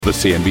The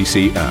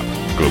CNBC app.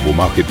 Global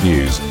market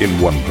news in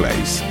one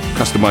place.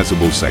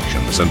 Customizable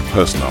sections and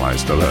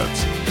personalized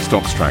alerts.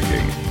 Stocks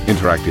tracking,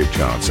 interactive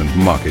charts and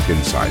market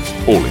insights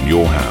all in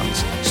your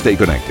hands. Stay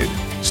connected.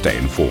 Stay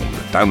informed.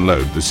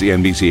 Download the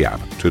CNBC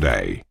app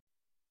today.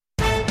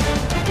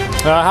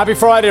 Happy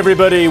Friday,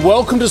 everybody.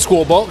 Welcome to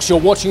Squawk. You're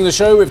watching the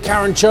show with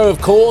Karen Cho,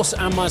 of course,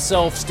 and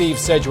myself, Steve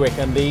Sedgwick.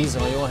 And these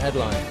are your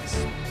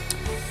headlines.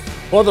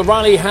 Well, the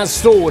rally has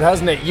stalled,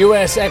 hasn't it?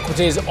 US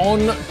equities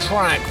on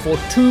track for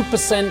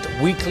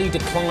 2% weekly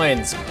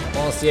declines,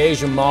 whilst the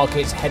Asian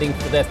markets heading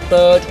for their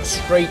third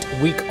straight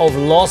week of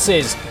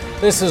losses.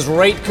 This as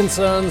rate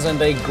concerns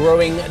and a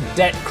growing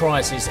debt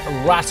crisis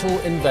rattle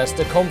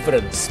investor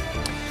confidence.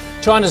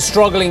 China's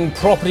struggling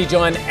property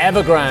giant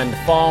Evergrande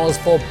files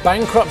for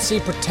bankruptcy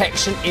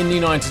protection in the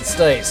United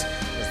States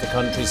as the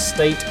country's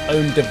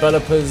state-owned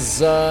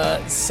developers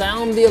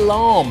sound the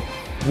alarm,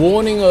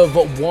 warning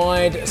of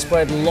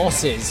widespread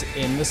losses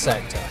in the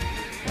sector.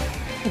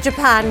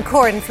 Japan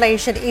core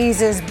inflation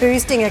eases,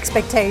 boosting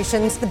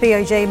expectations the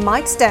BOJ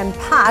might stand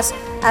pat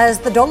as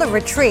the dollar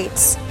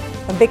retreats.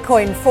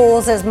 Bitcoin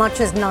falls as much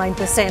as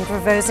 9%,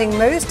 reversing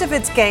most of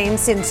its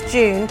gains since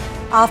June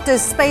after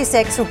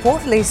SpaceX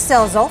reportedly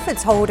sells off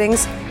its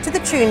holdings to the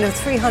tune of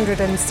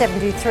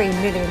 $373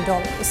 million.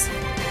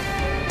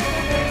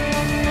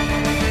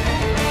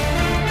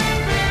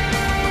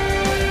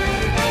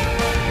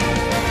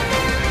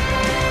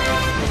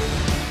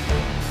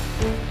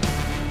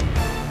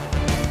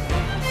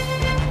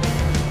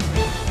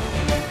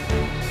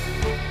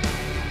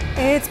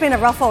 It's been a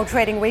rough old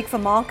trading week for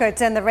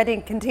markets and the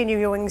red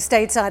continuing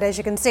stateside, as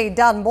you can see,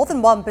 down more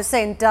than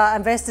 1%.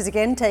 Investors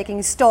again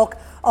taking stock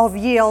of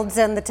yields,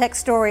 and the tech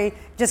story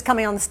just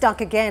coming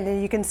unstuck again.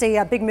 And you can see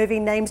big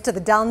moving names to the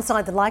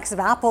downside, the likes of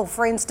Apple,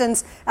 for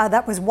instance.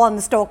 That was one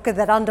stock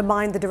that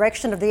undermined the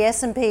direction of the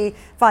S&P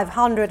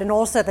 500 and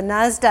also the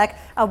Nasdaq.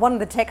 One of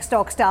the tech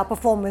stocks to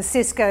outperform was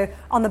Cisco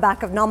on the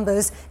back of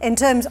numbers. In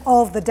terms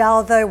of the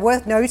Dow, though,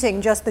 worth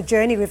noting just the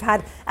journey we've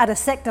had at a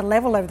sector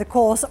level over the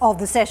course of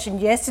the session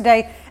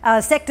yesterday.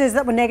 Sectors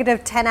that were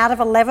negative, 10 out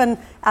of 11.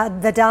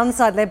 The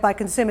downside led by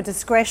consumer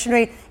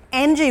discretionary.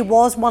 Energy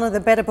was one of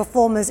the better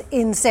performers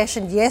in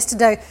session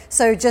yesterday,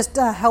 so just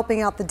helping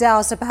out the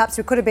Dow. So perhaps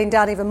we could have been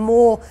down even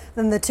more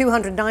than the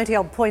 290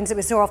 odd points that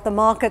we saw off the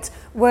markets.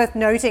 Worth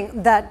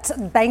noting that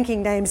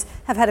banking names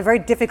have had a very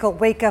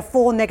difficult week,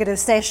 4 negative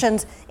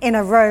sessions in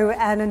a row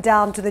and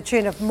down to the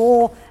tune of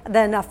more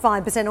than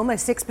 5%,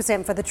 almost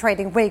 6% for the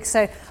trading week.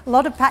 So a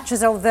lot of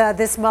patches of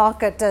this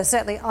market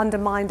certainly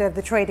undermined over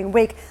the trading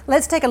week.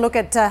 Let's take a look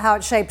at how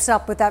it shapes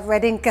up with that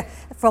red ink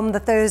from the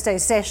Thursday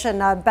session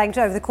banked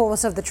over the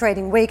course of the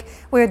trading week.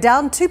 We're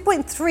down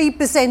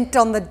 2.3%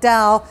 on the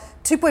Dow,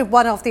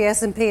 2.1 off the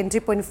S&P and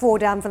 2.4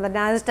 down from the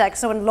Nasdaq.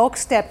 So in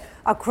lockstep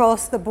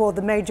across the board,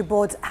 the major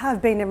boards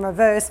have been in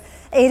reverse.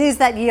 It is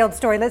that yield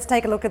story. Let's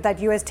take a look at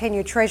that US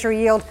 10-year Treasury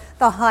yield.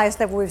 The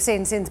highest level we've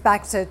seen since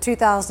back to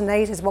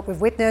 2008 is what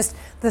we've witnessed.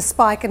 The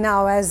spike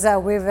now, as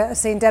we've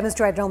seen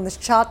demonstrated on this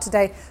chart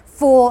today,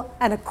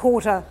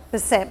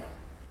 4.25%.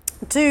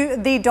 To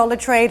the dollar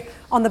trade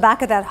on the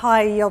back of that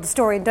high yield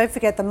story. And don't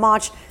forget, the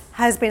March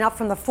has been up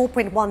from the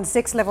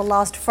 4.16 level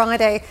last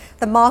Friday.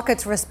 The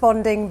market's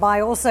responding by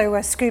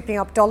also scooping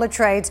up dollar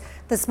trades.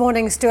 This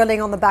morning,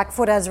 sterling on the back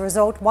foot as a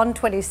result,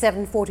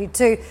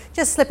 127.42,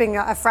 just slipping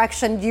a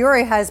fraction.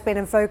 Euro has been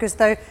in focus,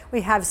 though.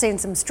 We have seen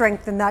some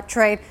strength in that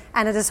trade,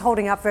 and it is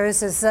holding up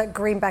versus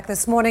greenback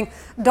this morning.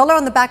 Dollar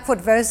on the back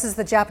foot versus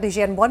the Japanese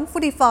yen,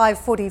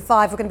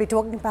 145.45. We're going to be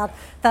talking about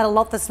that a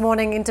lot this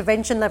morning.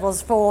 Intervention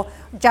levels for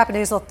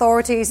Japanese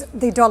authorities.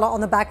 The dollar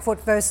on the back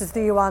foot versus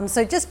the yuan.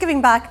 So just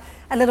giving back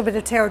a little bit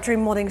of territory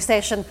morning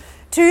session.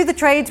 To the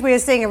trades we are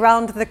seeing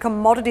around the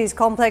commodities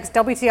complex,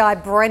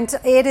 WTI, Brent,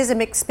 it is a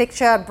mixed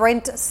picture.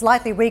 Brent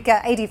slightly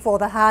weaker, 84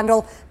 the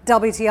handle.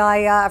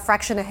 WTI a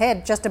fraction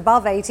ahead, just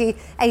above 80,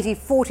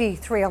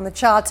 80.43 on the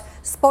chart.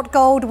 Spot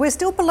gold, we're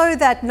still below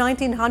that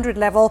 1900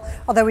 level,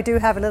 although we do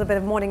have a little bit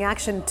of morning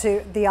action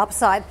to the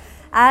upside.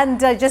 And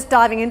just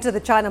diving into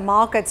the China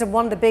markets, and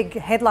one of the big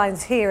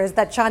headlines here is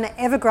that China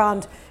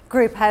Evergrande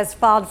Group has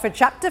filed for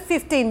Chapter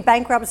 15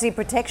 bankruptcy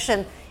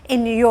protection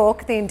in New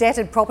York. The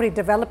indebted property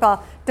developer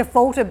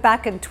defaulted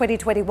back in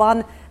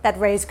 2021. That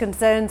raised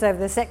concerns over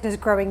the sector's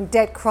growing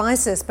debt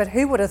crisis. But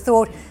who would have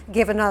thought,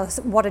 given us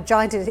what a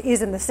giant it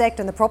is in the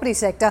sector, in the property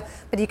sector.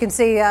 But you can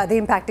see the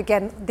impact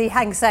again, the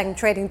Hang Seng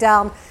trading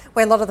down,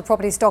 where a lot of the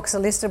property stocks are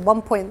listed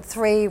 1.3,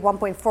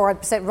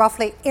 1.4%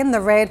 roughly in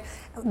the red.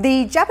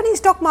 The Japanese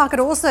stock market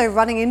also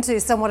running into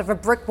somewhat of a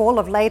brick wall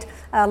of late.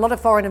 A lot of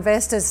foreign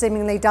investors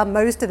seemingly done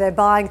most of their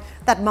buying.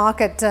 That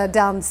market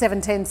down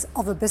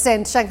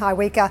 0.7%. Shanghai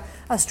weaker.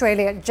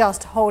 Australia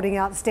just holding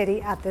out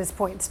steady at this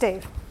point.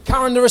 Steve.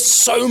 Karen, there is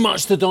so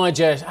much to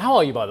digest. How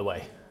are you, by the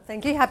way?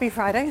 Thank you. Happy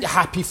Friday.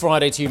 Happy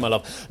Friday to you, my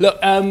love. Look,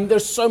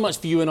 there's so much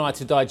for you and I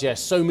to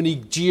digest, so many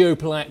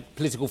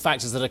geopolitical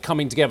factors that are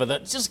coming together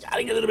that's just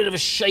adding a little bit of a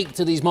shake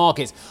to these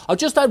markets. I'll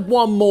just add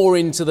one more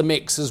into the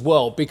mix as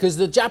well, because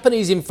the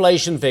Japanese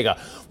inflation figure,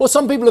 well,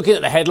 some people looking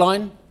at the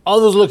headline,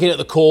 Others looking at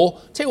the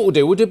core. Tell you what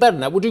we'll do better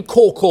than that. We'll do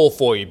core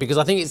for you because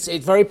I think it's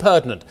very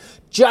pertinent.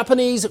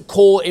 Japanese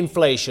core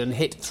inflation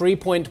hit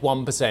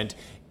 3.1%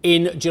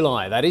 in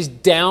July. That is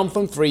down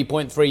from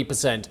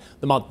 3.3%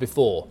 the month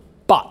before.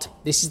 But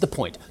this is the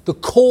point. The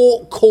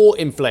core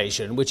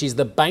inflation, which is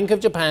the Bank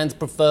of Japan's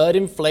preferred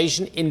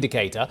inflation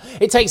indicator,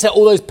 it takes out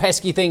all those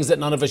pesky things that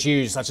none of us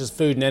use, such as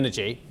food and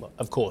energy. Well,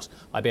 of course,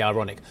 I'd be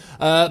ironic.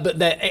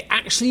 But it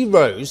actually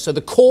rose. So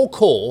the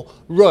core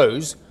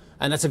rose,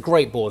 and that's a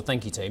great board.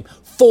 Thank you, team.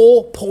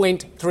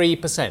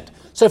 4.3%.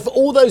 So for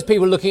all those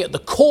people looking at the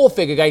core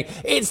figure going,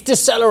 it's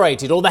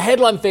decelerated, or the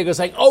headline figure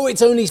saying, oh,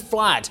 it's only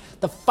flat.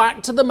 The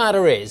fact of the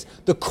matter is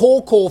the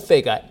core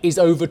figure is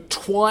over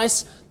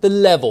twice the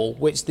level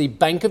which the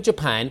Bank of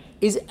Japan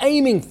is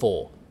aiming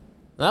for.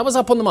 Now, that was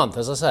up on the month,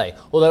 as I say,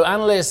 although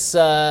analysts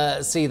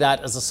see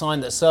that as a sign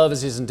that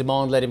services and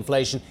demand-led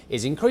inflation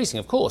is increasing,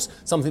 of course,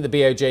 something the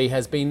BOJ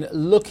has been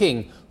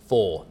looking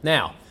for.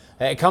 Now,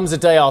 it comes a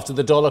day after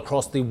the dollar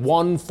crossed the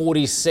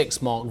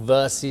 146 mark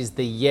versus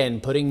the yen,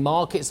 putting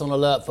markets on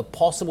alert for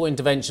possible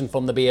intervention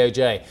from the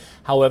BOJ.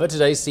 However,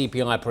 today's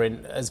CPI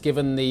print has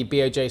given the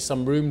BOJ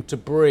some room to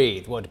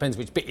breathe. Well, it depends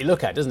which bit you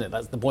look at, doesn't it?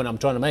 That's the point I'm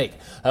trying to make.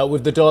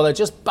 With the dollar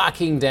just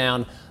backing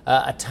down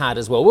a tad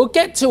as well. We'll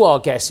get to our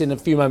guest in a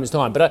few moments'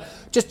 time, but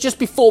just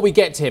before we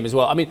get to him as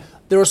well, I mean,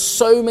 there are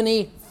so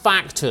many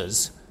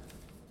factors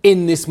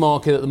in this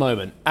market at the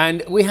moment.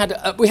 And we have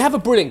a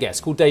brilliant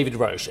guest called David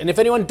Roche. And if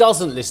anyone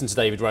doesn't listen to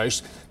David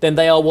Roche, then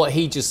they are what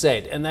he just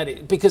said.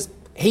 And because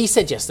he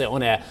said yesterday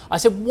on air, I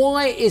said,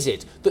 why is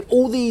it that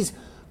all these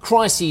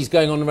crises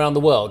going on around the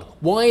world,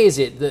 why is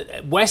it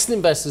that Western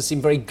investors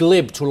seem very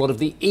glib to a lot of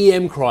the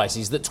EM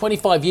crises that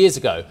 25 years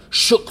ago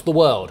shook the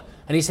world?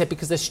 And he said,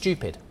 because they're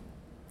stupid.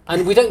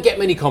 And we don't get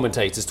many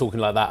commentators talking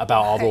like that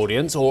about our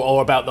audience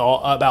or about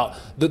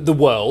the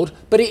world.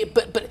 But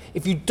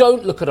if you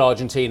don't look at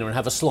Argentina and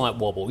have a slight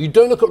wobble, you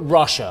don't look at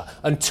Russia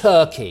and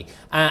Turkey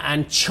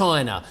and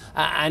China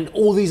and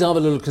all these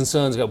other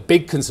little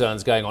big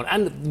concerns going on,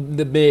 and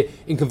the mere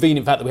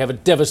inconvenient fact that we have a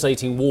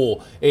devastating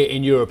war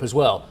in Europe as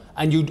well,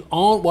 and you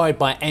aren't worried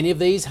by any of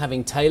these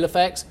having tail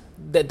effects,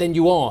 then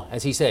you are,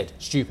 as he said,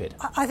 stupid.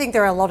 I think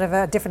there are a lot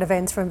of different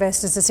events for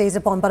investors to seize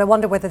upon, but I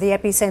wonder whether the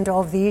epicenter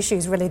of the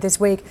issues really this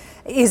week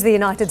is the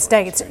United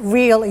States.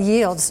 Real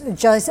yields,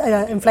 just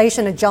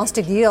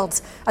inflation-adjusted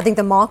yields. I think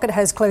the market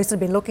has closely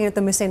been looking at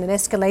them. We've seen an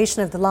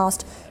escalation of the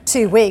last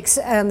 2 weeks,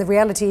 and the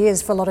reality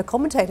is, for a lot of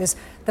commentators,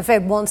 the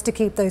Fed wants to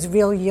keep those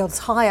real yields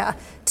higher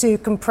to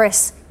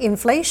compress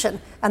inflation.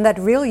 And that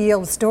real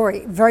yield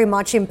story very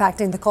much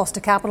impacting the cost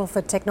of capital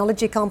for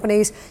technology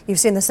companies. You've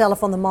seen the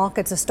sell-off on the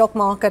markets, the stock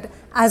market,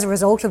 as a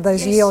result of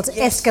those yields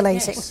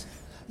escalating. Yes.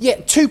 Yeah,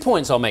 2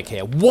 points I'll make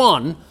here.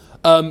 One,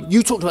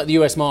 you talked about the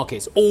US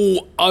markets,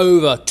 all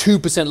over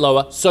 2%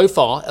 lower so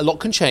far. A lot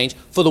can change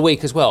for the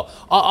week as well.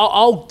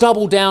 I'll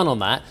double down on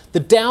that. The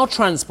Dow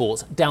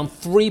Transport's down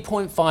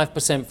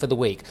 3.5% for the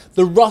week.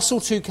 The Russell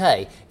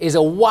 2K is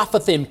a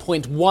wafer-thin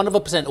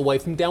 0.1% away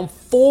from down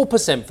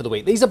 4% for the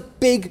week. These are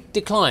big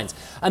declines.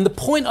 And the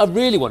point I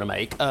really want to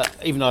make,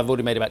 even though I've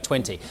already made about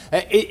 20,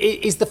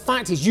 is the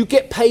fact is you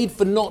get paid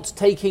for not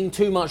taking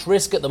too much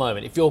risk at the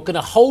moment. If you're going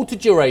to hold to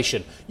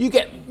duration, you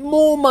get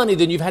more money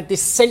than you've had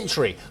this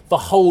century for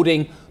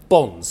holding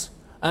bonds.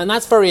 And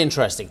that's very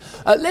interesting.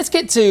 Let's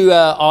get to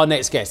our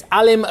next guest.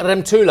 Alim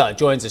Remtula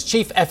joins us,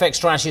 Chief FX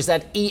Strategist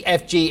at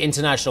EFG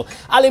International.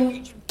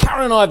 Alim,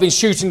 Karen and I have been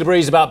shooting the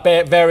breeze about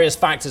various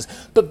factors,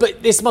 but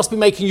this must be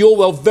making your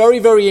world very,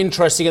 very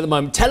interesting at the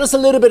moment. Tell us a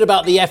little bit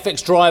about the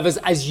FX drivers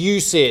as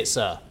you see it,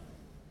 sir.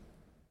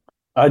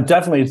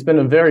 Definitely. It's been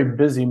a very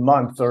busy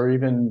month, or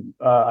even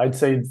I'd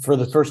say for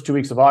the first 2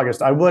 weeks of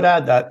August. I would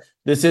add that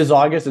this is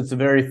August. It's a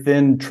very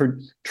thin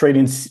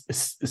trading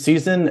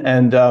season,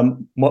 and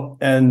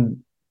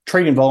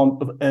trading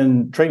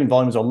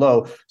volumes are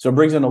low. So it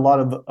brings in a lot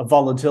of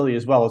volatility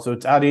as well. So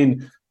it's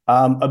adding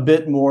a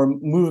bit more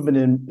movement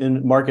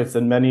in markets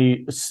than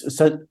many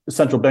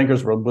central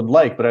bankers would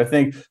like. But I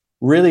think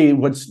really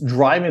what's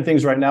driving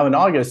things right now in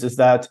August is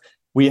that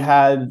we've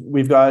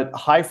got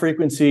high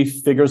frequency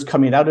figures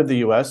coming out of the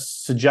U.S.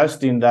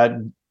 suggesting that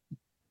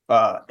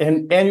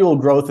annual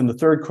growth in the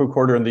third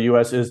quarter in the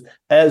U.S. is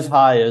as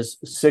high as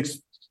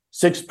 6%.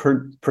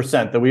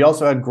 That we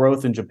also had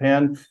growth in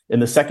Japan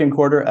in the second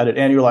quarter at an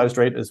annualized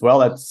rate as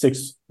well at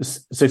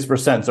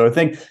 6%. So I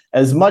think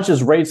as much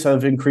as rates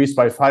have increased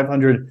by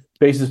 500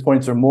 basis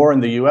points or more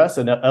in the U.S.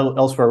 and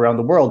elsewhere around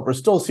the world, we're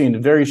still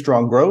seeing very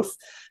strong growth.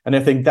 And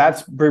I think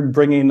that's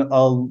bringing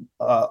a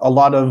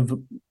lot of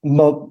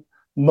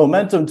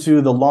momentum to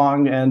the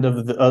long end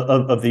of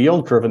the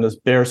yield curve and this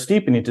bear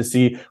steepening to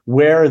see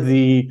where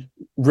the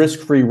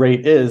risk-free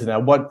rate is and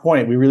at what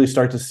point we really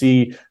start to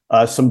see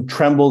some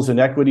trembles in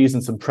equities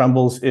and some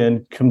trembles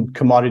in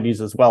commodities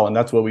as well. And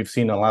that's what we've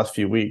seen in the last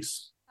few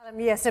weeks.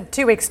 Yes, a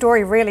 2-week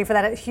story really for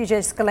that huge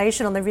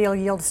escalation on the real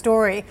yield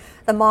story.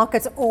 The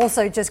market's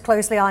also just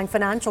closely eyeing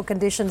financial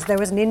conditions. There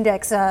was an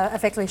index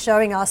effectively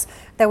showing us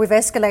that we've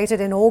escalated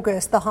in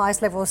August, the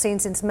highest level seen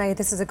since May.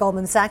 This is a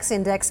Goldman Sachs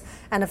index,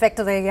 and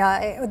effectively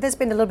there's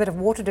been a little bit of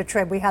water to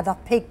tread. We had a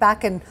peak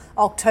back in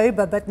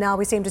October, but now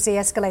we seem to see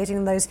escalating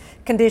in those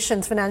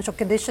conditions, financial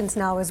conditions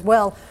now as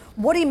well.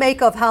 What do you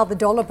make of how the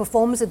dollar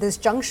performs at this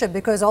juncture?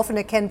 Because often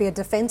it can be a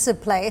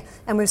defensive play,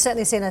 and we've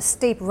certainly seen a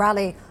steep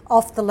rally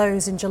off the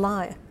lows in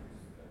July.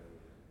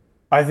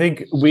 I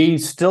think we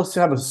still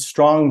have a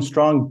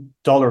strong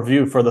dollar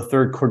view for the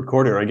third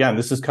quarter. Again,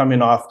 this is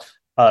coming off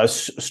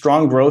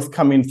strong growth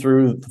coming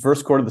through the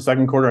first quarter, the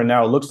second quarter, and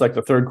now it looks like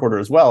the third quarter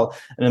as well.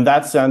 And in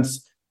that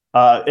sense,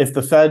 if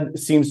the Fed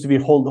seems to be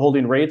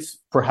holding rates,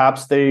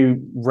 perhaps they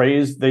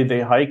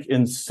hike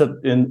in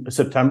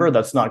September.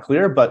 That's not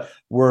clear, but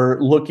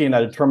we're looking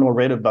at a terminal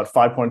rate of about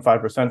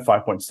 5.5%,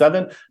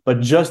 5.7. But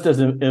just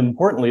as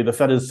importantly, the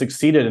Fed has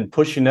succeeded in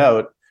pushing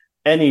out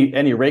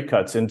any rate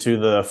cuts into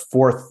the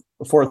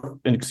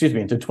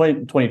into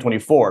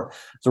 2024.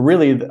 So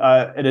really,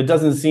 and it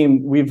doesn't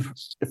seem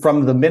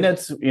from the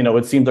minutes,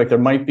 it seems like there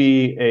might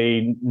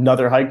be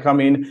another hike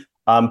coming.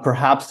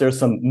 Perhaps there's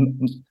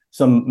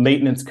some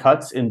maintenance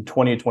cuts in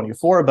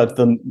 2024, but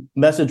the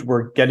message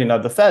we're getting out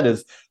of the Fed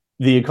is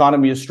the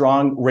economy is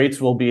strong, rates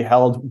will be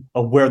held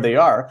where they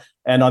are.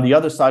 And on the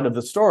other side of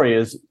the story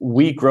is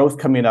weak growth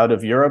coming out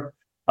of Europe,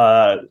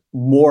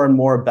 more and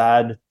more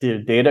bad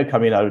data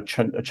coming out of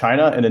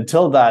China. And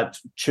until that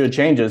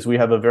changes, we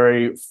have a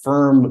very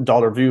firm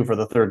dollar view for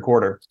the third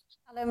quarter.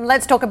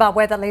 Let's talk about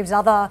where that leaves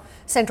other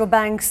central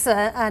banks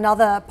and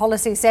other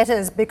policy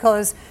setters,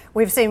 because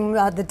we've seen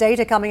the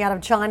data coming out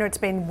of China. It's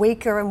been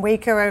weaker and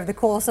weaker over the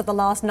course of the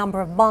last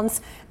number of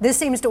months. This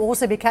seems to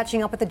also be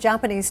catching up with the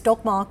Japanese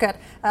stock market.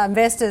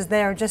 Investors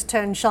there just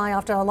turned shy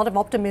after a lot of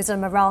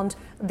optimism around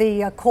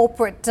the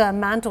corporate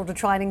mantle to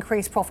try and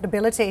increase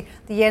profitability.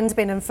 The yen's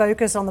been in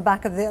focus on the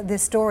back of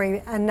this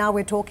story, and now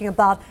we're talking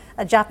about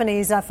a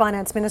Japanese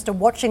finance minister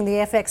watching the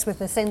FX with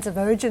a sense of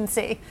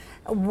urgency.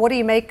 What do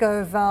you make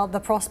of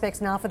the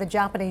prospects now for the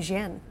Japanese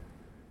yen?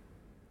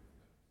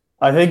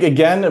 I think,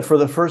 again, for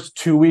the first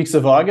 2 weeks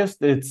of August,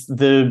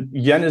 the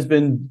yen has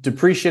been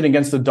depreciating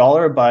against the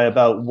dollar by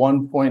about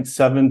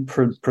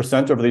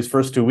 1.7% over these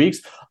first 2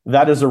 weeks.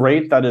 That is a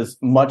rate that is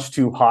much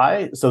too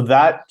high, so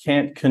that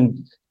can't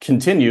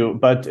continue.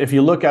 But if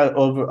you look at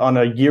on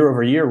a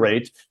year-over-year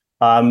rate,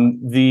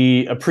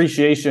 the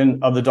appreciation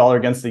of the dollar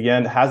against the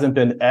yen hasn't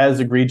been as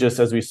egregious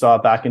as we saw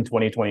back in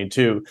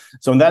 2022.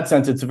 So in that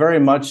sense, it's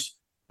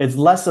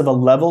less of a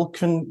level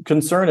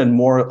concern and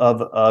more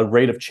of a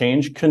rate of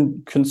change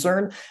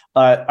concern.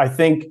 I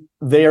think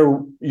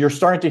you're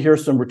starting to hear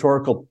some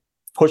rhetorical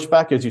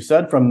pushback, as you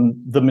said, from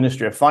the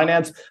Ministry of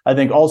Finance. I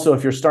think also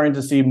if you're starting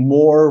to see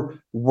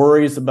more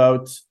worries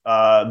about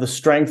the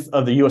strength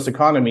of the U.S.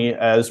 economy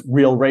as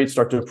real rates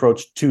start to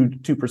approach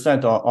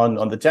 2%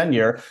 on the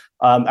 10-year,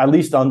 at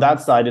least on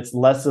that side, it's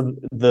less of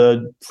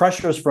the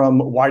pressures from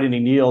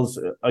widening yields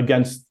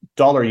against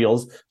dollar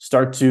yields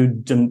start to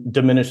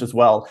diminish as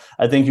well.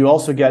 I think you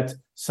also get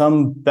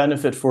some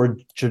benefit for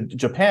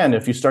Japan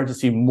if you start to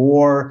see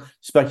more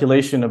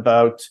speculation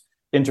about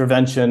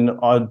intervention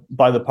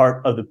by the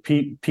part of the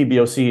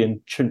PBOC in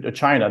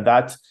China.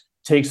 That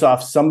takes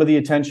off some of the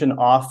attention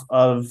off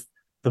of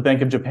the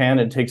Bank of Japan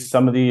and takes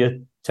some of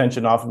the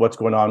attention off of what's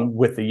going on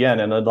with the yen,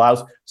 and it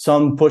allows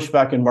some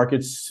pushback in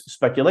market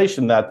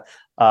speculation that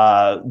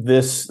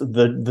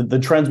the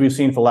trends we've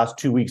seen for the last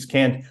 2 weeks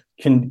can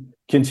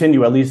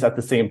continue at least at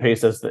the same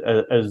pace as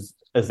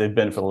they've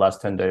been for the last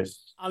 10 days.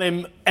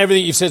 Alim,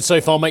 everything you've said so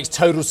far makes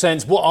total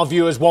sense. What our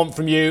viewers want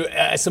from you,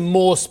 some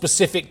more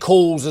specific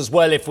calls as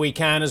well, if we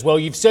can as well.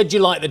 You've said you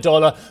like the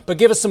dollar, but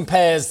give us some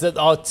pairs that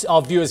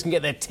our viewers can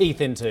get their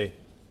teeth into.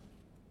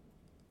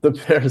 The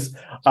pairs.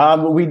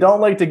 We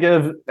don't like to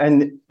give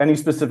any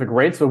specific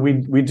rates, but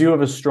we do have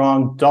a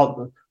strong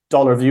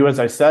dollar view, as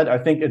I said. I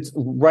think it's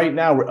right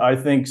now, I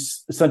think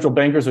central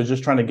bankers are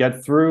just trying to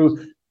get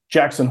through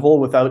Jackson Hole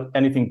without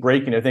anything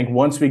breaking. I think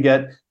once we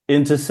get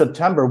into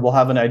September, we'll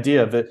have an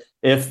idea of it.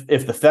 If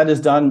the Fed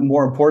is done,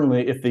 more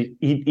importantly, if the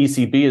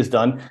ECB is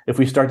done, if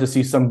we start to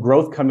see some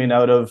growth coming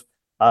out of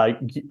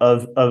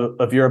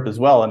Europe as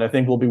well. And I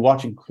think we'll be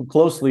watching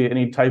closely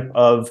any type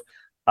of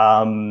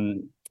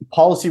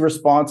policy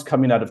response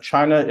coming out of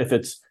China, if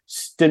it's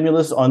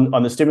stimulus on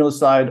the stimulus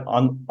side,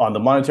 on the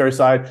monetary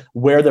side,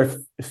 where they're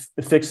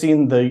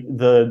fixing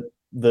the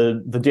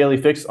daily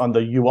fix on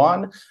the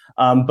yuan.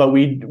 But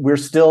we're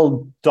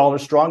still dollar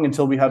strong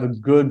until we have a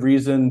good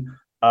reason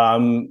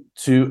and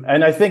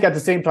I think at the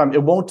same time,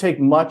 it won't take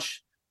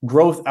much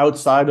growth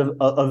outside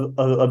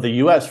of the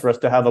U.S. for us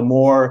to have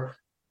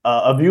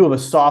a view of a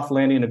soft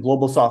landing, a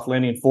global soft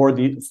landing for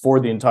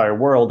the entire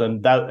world,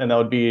 and that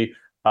would be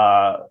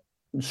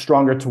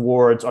stronger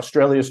towards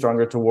Australia,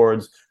 stronger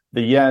towards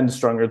the yen,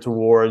 stronger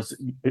towards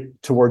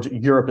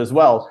Europe as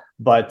well.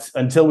 But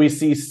until we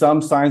see some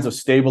signs of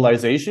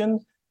stabilization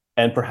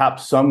and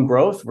perhaps some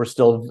growth, we're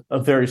still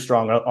very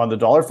strong on the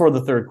dollar for the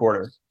third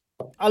quarter.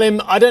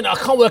 Alim, I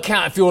can't work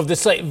out if you're of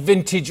the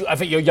vintage. I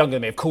think you're younger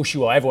than me. Of course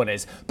you are. Everyone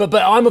is. But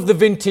I'm of the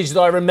vintage that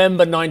I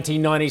remember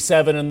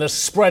 1997 and the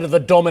spread of the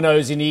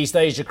dominoes in the East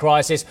Asia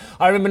crisis.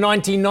 I remember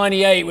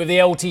 1998 with the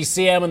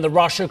LTCM and the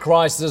Russia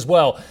crisis as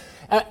well.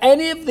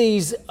 Any of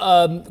these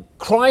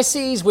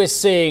crises we're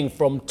seeing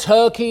from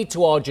Turkey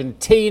to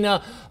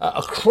Argentina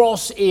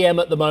across EM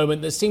at the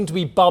moment that seem to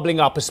be bubbling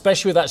up,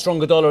 especially with that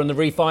stronger dollar and the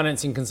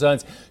refinancing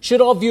concerns, should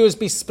our viewers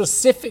be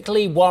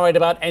specifically worried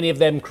about any of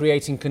them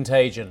creating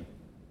contagion?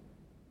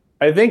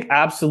 I think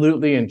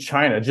absolutely in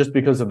China, just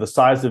because of the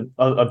size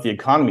of the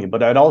economy.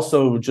 But I'd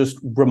also just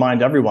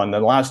remind everyone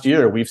that last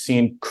year we've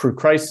seen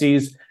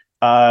crises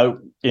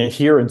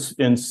here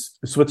in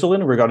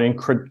Switzerland regarding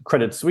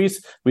Credit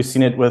Suisse. We've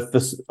seen it with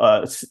the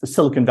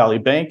Silicon Valley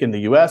Bank in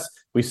the US.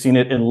 We've seen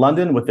it in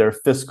London with their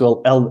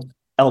fiscal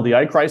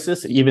LDI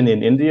crisis, even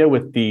in India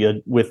with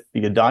the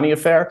Adani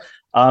affair.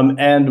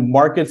 And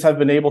markets have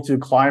been able to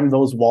climb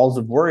those walls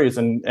of worries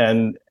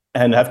and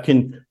have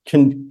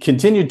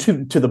continued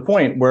to the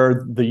point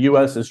where the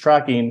U.S. is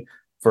tracking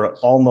for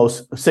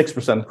almost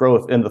 6%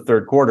 growth in the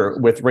third quarter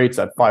with rates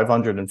at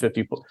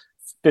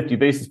 550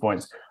 basis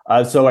points.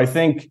 So I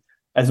think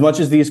as much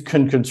as these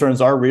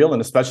concerns are real,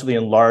 and especially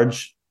in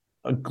large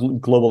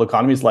global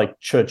economies like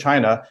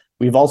China,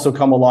 we've also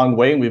come a long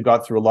way, and we've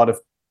got through a lot of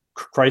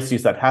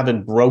crises that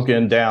haven't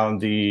broken down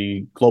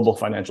the global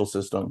financial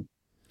system.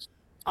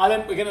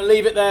 Alim, we're going to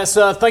leave it there,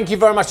 sir. Thank you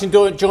very much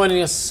for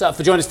joining us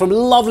from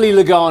lovely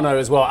Lugano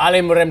as well.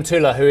 Alim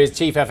Remtula, who is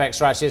Chief FX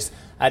Strategist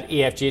at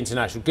EFG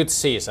International. Good to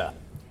see you, sir.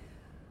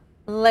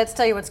 Let's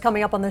tell you what's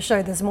coming up on the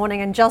show this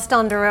morning. In just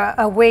under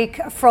a week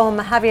from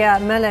Javier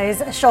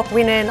Milei's shock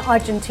win in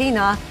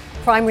Argentina,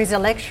 the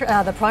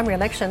primary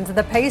elections,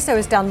 the peso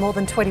is down more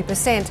than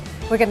 20%.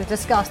 We're going to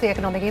discuss the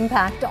economic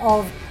impact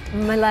of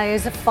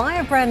Milei's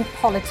firebrand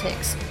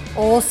politics.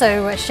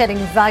 Also shedding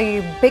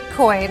value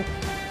Bitcoin.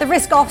 The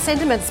risk-off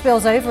sentiment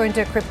spills over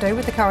into crypto,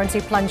 with the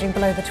currency plunging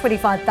below the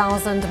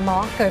 25,000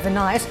 mark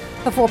overnight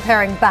before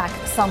paring back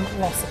some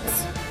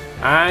losses.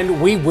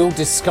 And we will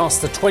discuss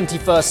the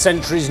 21st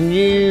century's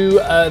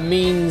new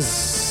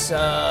means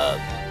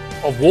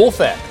of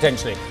warfare,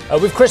 potentially,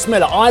 with Chris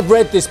Miller. I've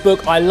read this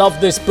book. I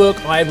love this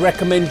book. I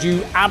recommend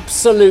you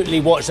absolutely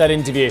watch that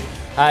interview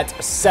at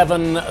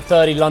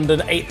 7:30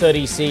 London,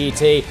 8:30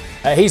 CET.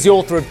 He's the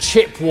author of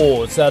Chip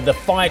Wars, the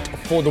fight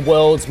for the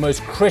world's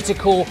most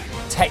critical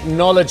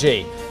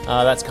technology.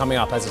 That's coming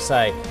up, as I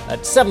say,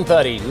 at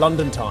 7:30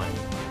 London time.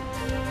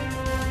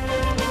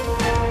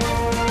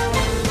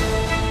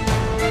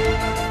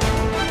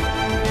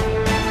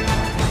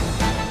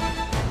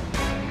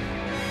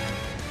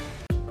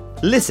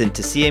 Listen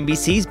to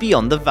CNBC's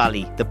Beyond the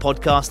Valley, the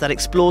podcast that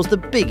explores the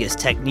biggest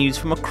tech news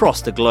from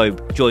across the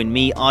globe. Join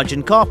me,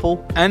 Arjun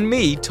Karpal. And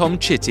me, Tom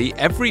Chitty,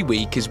 every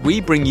week as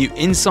we bring you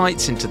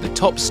insights into the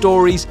top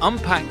stories,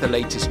 unpack the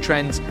latest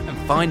trends, and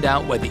find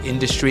out where the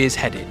industry is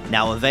headed.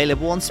 Now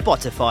available on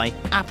Spotify,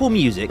 Apple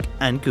Music,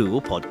 and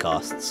Google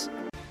Podcasts.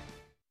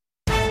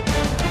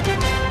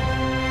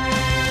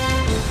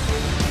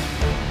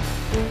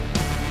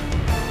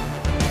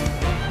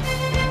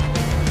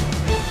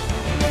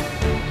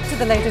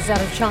 The latest out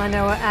of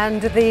China,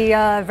 and the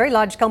very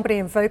large company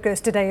in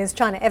focus today is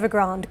China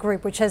Evergrande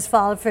Group, which has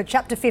filed for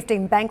Chapter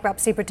 15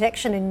 bankruptcy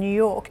protection in New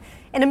York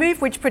in a move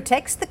which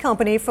protects the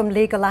company from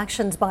legal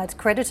actions by its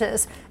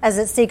creditors as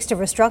it seeks to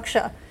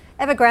restructure.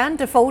 Evergrande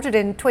defaulted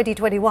in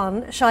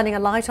 2021, shining a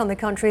light on the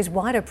country's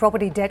wider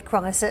property debt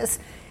crisis.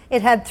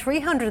 It had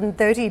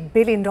 $330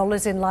 billion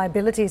in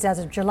liabilities as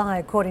of July,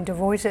 according to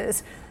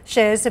Reuters.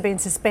 Shares have been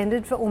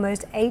suspended for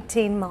almost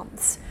 18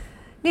 months.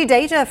 New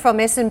data from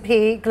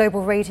S&P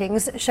Global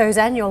Ratings shows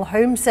annual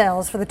home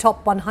sales for the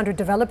top 100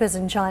 developers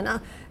in China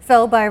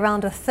fell by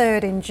around a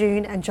third in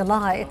June and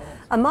July,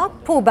 a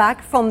marked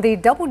pullback from the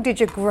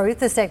double-digit growth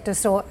the sector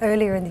saw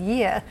earlier in the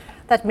year.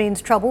 That means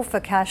trouble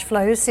for cash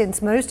flows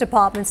since most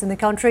apartments in the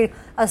country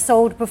are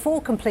sold before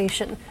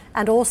completion,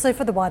 and also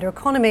for the wider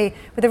economy,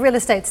 with the real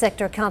estate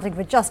sector accounting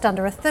for just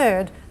under a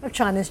third of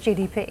China's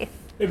GDP.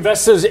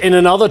 Investors in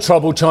another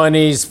troubled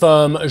Chinese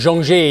firm,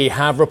 Zhongji,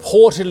 have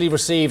reportedly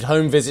received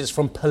home visits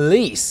from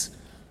police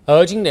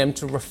urging them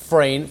to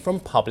refrain from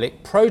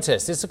public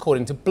protests. This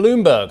according to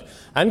Bloomberg,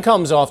 and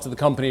comes after the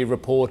company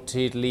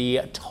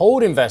reportedly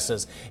told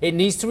investors it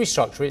needs to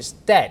restructure its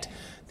debt.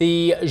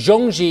 The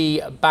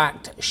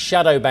Zhongji-backed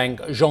shadow bank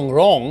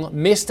Zhongrong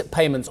missed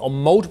payments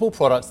on multiple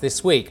products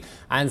this week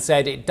and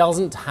said it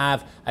doesn't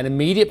have an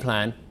immediate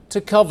plan to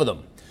cover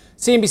them.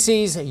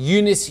 CNBC's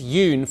Eunice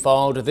Yoon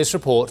filed this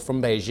report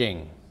from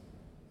Beijing.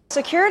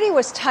 Security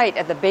was tight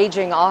at the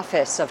Beijing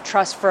office of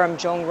trust firm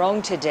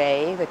Zhongrong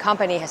today. The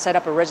company has set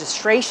up a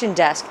registration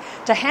desk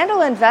to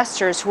handle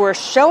investors who are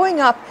showing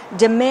up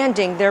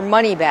demanding their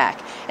money back.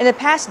 In the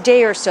past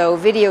day or so,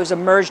 videos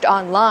emerged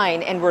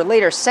online and were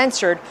later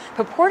censored,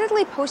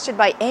 purportedly posted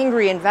by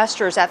angry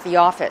investors at the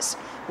office.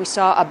 We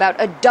saw about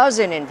a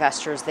dozen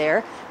investors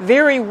there,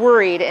 very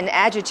worried and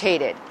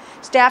agitated.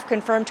 Staff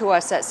confirmed to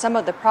us that some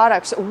of the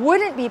products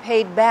wouldn't be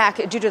paid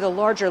back due to the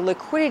larger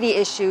liquidity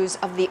issues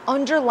of the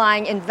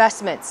underlying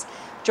investments.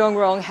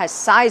 Zhongrong has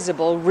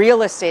sizable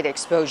real estate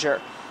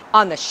exposure.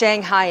 On the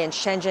Shanghai and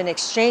Shenzhen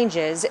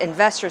exchanges,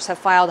 investors have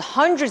filed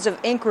hundreds of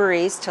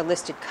inquiries to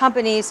listed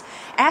companies,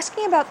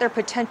 asking about their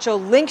potential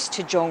links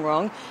to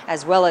Zhongrong,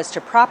 as well as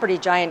to property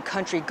giant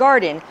Country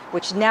Garden,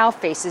 which now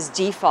faces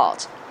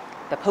default.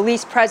 The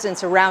police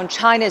presence around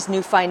China's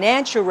new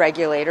financial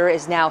regulator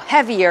is now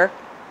heavier.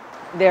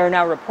 There are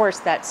now reports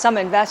that some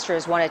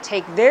investors want to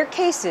take their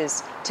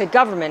cases to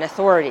government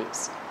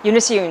authorities.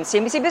 Eunice Yoon,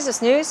 CNBC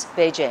Business News,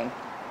 Beijing.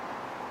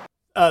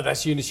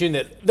 That's Eunice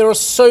Yoon. There are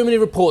so many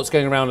reports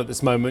going around at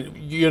this moment.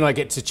 You and I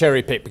get to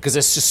cherry pick because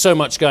there's just so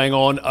much going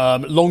on.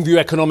 Longview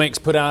Economics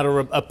put out a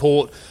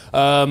report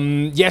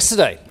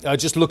yesterday,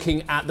 just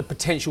looking at the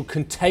potential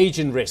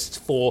contagion risks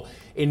for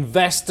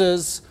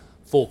investors,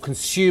 for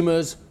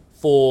consumers,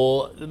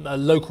 for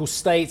local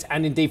states,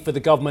 and indeed for the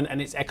government and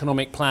its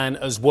economic plan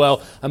as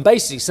well. And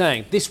basically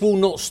saying this will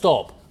not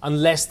stop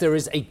unless there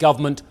is a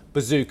government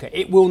bazooka.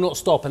 It will not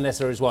stop unless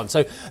there is one.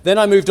 So then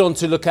I moved on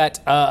to look at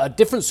a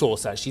different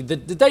source, actually. The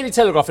Daily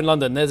Telegraph in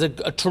London, there's a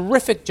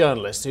terrific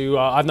journalist who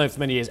I've known for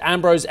many years,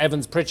 Ambrose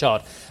Evans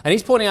Pritchard, and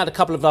he's pointing out a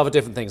couple of other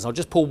different things. I'll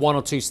just pull one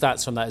or two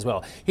stats from that as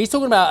well. He's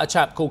talking about a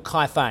chap called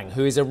Kai Fang,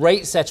 who is a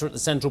rate setter at the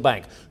central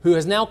bank, who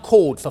has now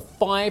called for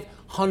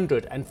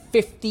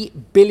 $550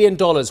 billion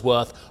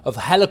worth of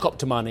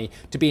helicopter money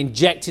to be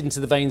injected into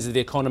the veins of the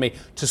economy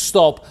to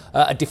stop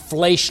a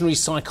deflationary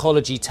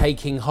psychology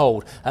taking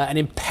hold. An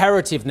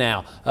imperative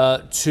now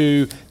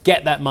to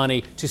get that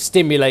money to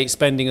stimulate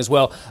spending as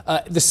well.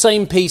 The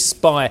same piece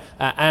by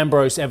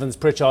Ambrose Evans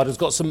Pritchard has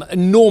got some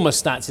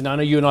enormous stats in. I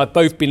know you and I have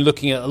both been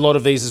looking at a lot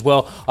of these as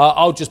well.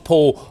 I'll just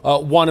pull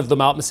one of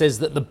them up and says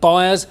that the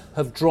buyers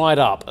have dried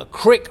up. A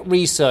Crick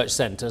Research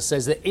Centre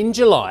says that in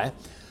July,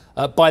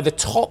 by the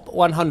top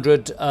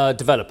 100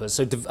 developers,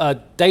 so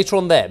data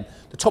on them,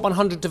 the top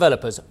 100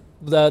 developers,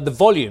 the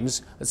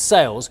volumes of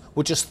sales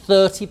were just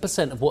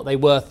 30% of what they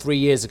were 3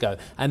 years ago.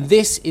 And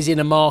this is in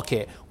a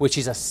market which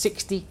is a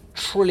 $60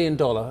 trillion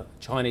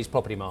Chinese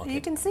property market.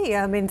 You can see,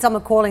 I mean, some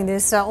are calling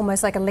this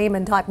almost like a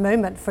Lehman-type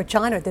moment for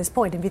China at this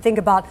point. If you think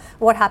about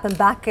what happened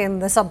back in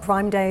the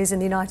subprime days in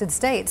the United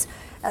States,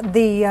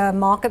 the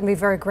market moved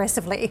very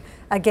aggressively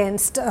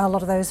against a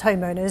lot of those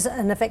homeowners,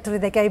 and effectively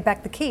they gave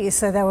back the keys.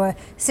 So they were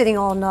sitting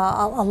on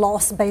a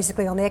loss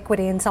basically on the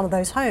equity in some of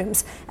those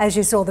homes as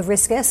you saw the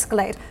risk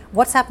escalate.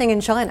 What's happening in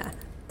China?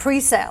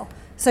 Pre-sale.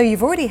 So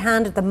you've already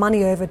handed the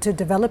money over to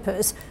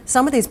developers.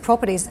 Some of these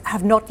properties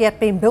have not yet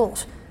been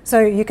built. So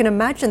you can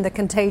imagine the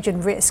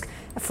contagion risk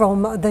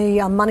from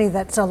the money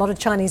that a lot of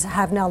Chinese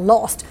have now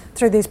lost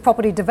through these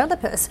property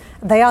developers.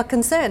 They are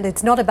concerned.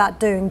 It's not about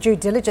doing due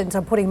diligence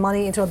or putting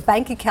money into a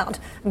bank account.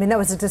 I mean, that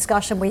was a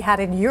discussion we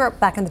had in Europe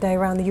back in the day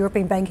around the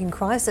European banking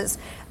crisis.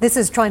 This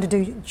is trying to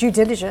do due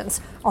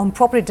diligence on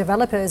property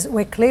developers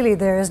where clearly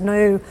there is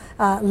no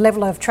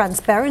level of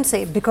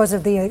transparency because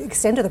of the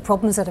extent of the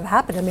problems that have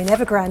happened. I mean,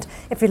 Evergrande,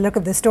 if you look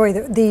at the story,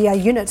 the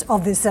unit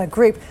of this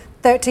group,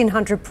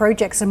 1,300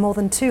 projects in more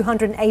than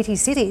 280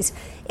 cities.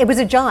 It was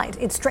a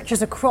giant. It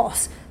stretches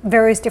across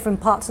various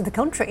different parts of the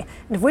country.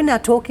 And if we're now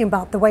talking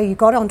about the way you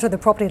got onto the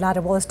property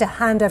ladder was to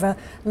hand over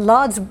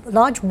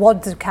large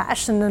wads of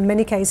cash, and in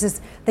many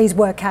cases these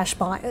were cash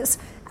buyers,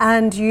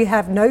 and you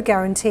have no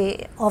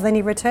guarantee of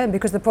any return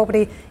because the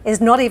property is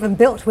not even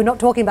built. We're not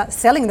talking about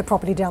selling the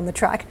property down the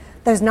track.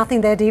 There's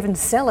nothing there to even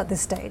sell at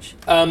this stage.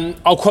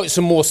 I'll quote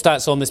some more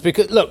stats on this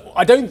because, look,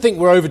 I don't think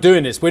we're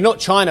overdoing this. We're not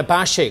China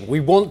bashing. We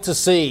want to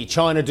see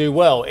China do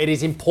well. It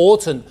is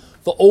important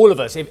for all of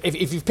us.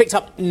 If you've picked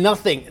up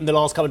nothing in the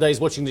last couple of days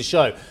watching this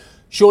show,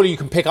 surely you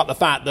can pick up the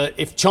fact that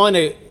if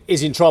China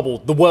is in trouble,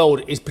 the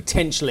world is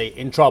potentially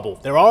in trouble.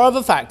 There are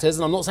other factors,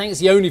 and I'm not saying it's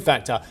the only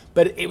factor,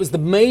 but it was the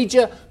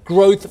major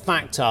growth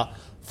factor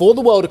for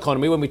the world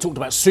economy when we talked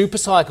about super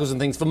cycles and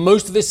things for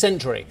most of this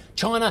century.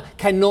 China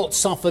cannot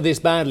suffer this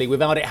badly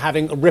without it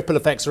having ripple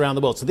effects around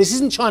the world. So this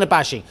isn't China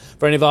bashing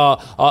for any of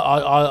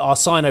our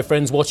Sino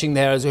friends watching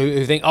there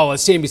who think, oh,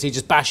 it's CNBC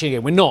just bashing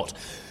it. We're not.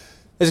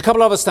 There's a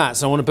couple of other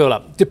stats I want to build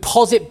up.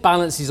 Deposit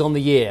balances on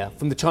the year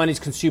from the Chinese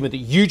consumer that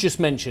you just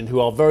mentioned, who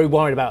are very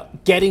worried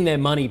about getting their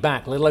money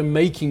back, let alone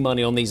making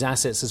money on these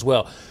assets as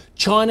well.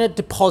 China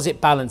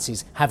deposit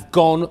balances have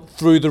gone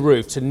through the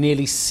roof to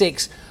nearly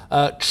 6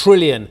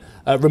 trillion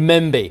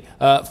renminbi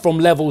from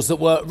levels that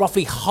were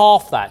roughly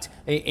half that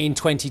in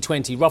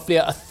 2020, roughly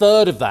a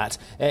third of that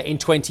in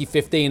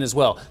 2015 as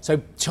well.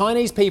 So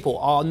Chinese people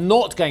are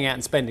not going out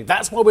and spending.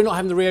 That's why we're not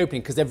having the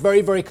reopening, because they're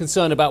very, very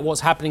concerned about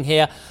what's happening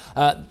here.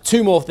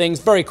 Two more things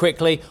very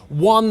quickly.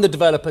 One, the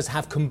developers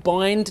have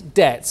combined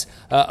debts,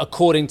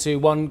 according to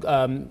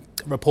one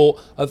report,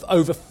 of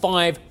over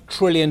 $5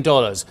 trillion.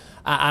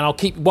 And I'll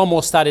keep one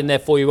more stat in there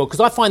for you,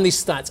 because I find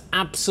these stats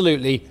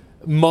absolutely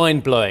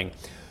mind-blowing.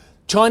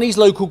 Chinese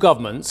local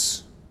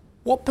governments,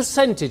 what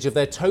percentage of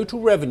their total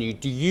revenue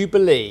do you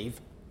believe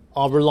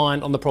are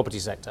reliant on the property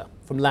sector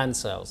from land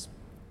sales?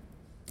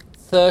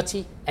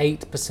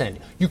 38%.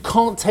 You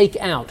can't take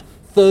out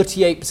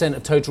 38%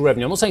 of total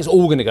revenue. I'm not saying it's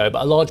all going to go,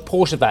 but a large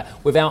portion of that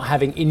without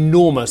having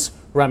enormous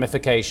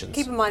ramifications.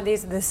 Keep in mind,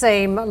 these are the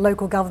same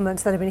local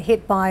governments that have been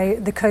hit by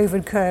the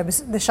COVID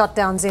curbs, the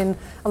shutdowns in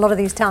a lot of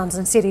these towns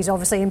and cities,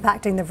 obviously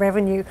impacting the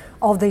revenue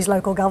of these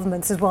local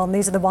governments as well. And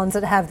these are the ones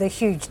that have the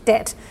huge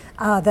debt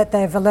that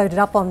they've loaded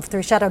up on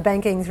through shadow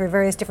banking, through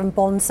various different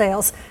bond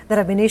sales that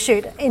have been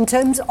issued. In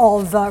terms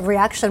of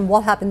reaction,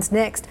 what happens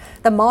next?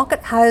 The market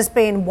has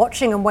been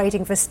watching and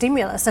waiting for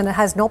stimulus, and it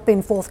has not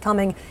been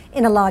forthcoming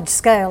in a large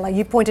scale.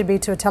 You pointed me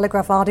to a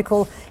Telegraph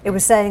article. It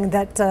was saying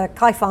that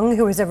Kai Feng,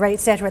 who is a rate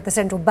setter at the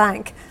central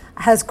bank,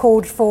 has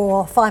called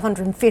for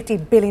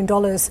 $550 billion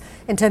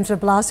in terms of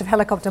a blast of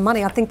helicopter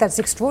money. I think that's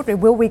extraordinary.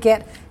 Will we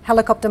get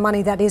helicopter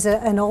money that is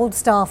an old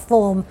style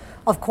form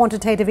of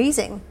quantitative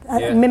easing,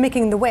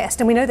 mimicking the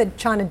West? And we know that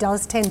China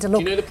does tend to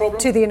look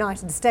to the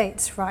United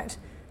States, right?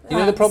 Do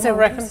you know the problem, I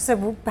reckon?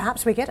 So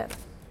perhaps we get it.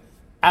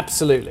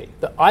 Absolutely.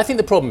 I think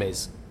the problem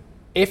is,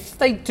 if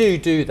they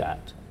do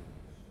that,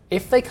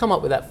 if they come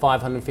up with that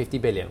 550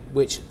 billion,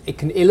 which it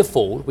can ill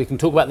afford, we can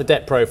talk about the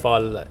debt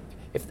profile,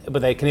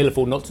 but they can ill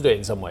afford not to do it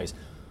in some ways.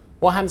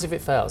 What happens if it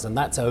fails? And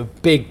that's a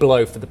big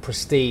blow for the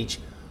prestige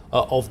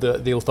of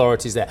the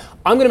authorities there.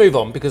 I'm going to move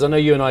on because I know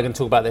you and I can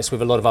talk about this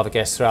with a lot of other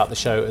guests throughout the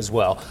show as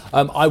well.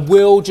 I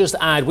will just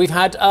add, we've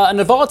had a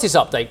Novartis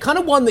update, kind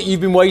of one that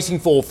you've been waiting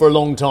for a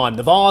long time.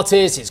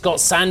 Novartis, it's got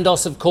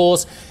Sandoz, of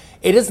course.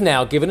 It has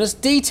now given us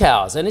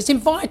details, and it's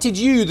invited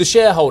you, the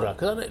shareholder,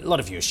 because a lot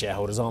of you are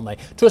shareholders, aren't they,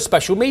 to a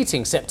special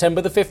meeting, September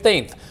the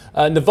 15th.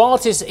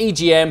 Novartis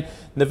EGM,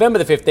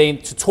 November the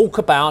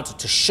 15th,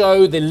 to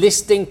show the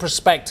listing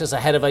prospectus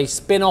ahead of a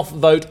spin-off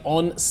vote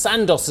on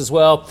Sandoz as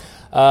well.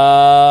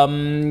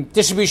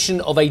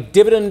 Distribution of a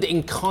dividend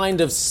in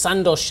kind of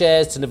Sandoz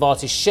shares to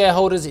Novartis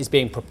shareholders is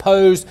being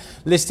proposed.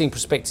 Listing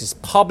prospectus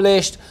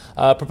published.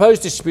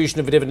 Proposed distribution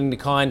of a dividend in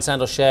kind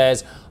Sandoz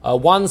shares.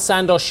 1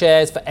 Sandoz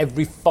shares for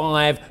every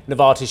 5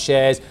 Novartis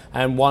shares,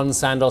 and 1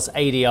 Sandoz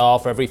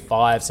ADR for every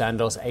 5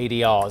 Sandoz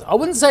ADRs. I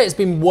wouldn't say it's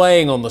been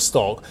weighing on the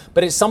stock,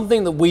 but it's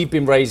something that we've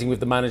been raising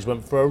with the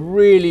management for a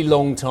really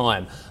long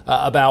time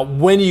about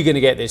when are you going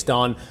to get this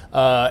done.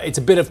 It's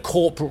a bit of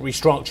corporate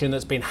restructuring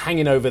that's been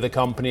hanging over the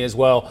company as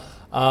well.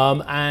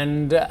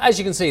 And as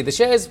you can see, the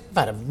shares have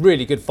had a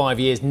really good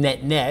 5 years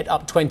net,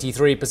 up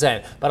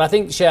 23%. But I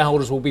think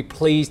shareholders will be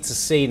pleased to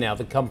see now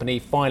the company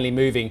finally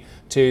moving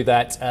to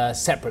that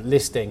separate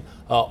listing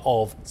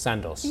of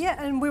Sandoz.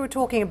 Yeah, and we were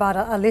talking about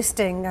a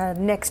listing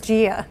next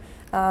year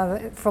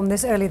from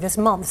early this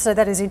month. So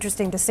that is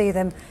interesting to see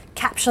them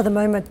capture the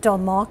moment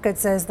on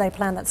markets as they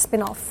plan that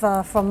spin-off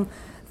from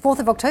 4th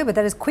of October.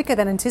 That is quicker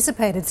than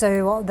anticipated.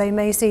 So they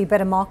may see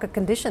better market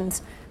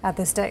conditions at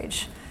this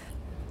stage.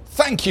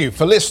 Thank you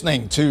for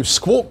listening to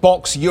Squawk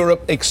Box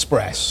Europe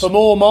Express. For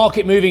more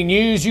market-moving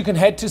news, you can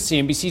head to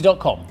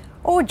cnbc.com.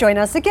 Or join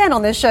us again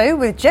on the show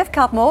with Jeff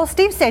Cutmore,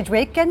 Steve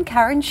Sedgwick and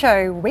Karen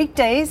Cho,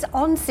 weekdays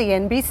on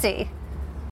CNBC.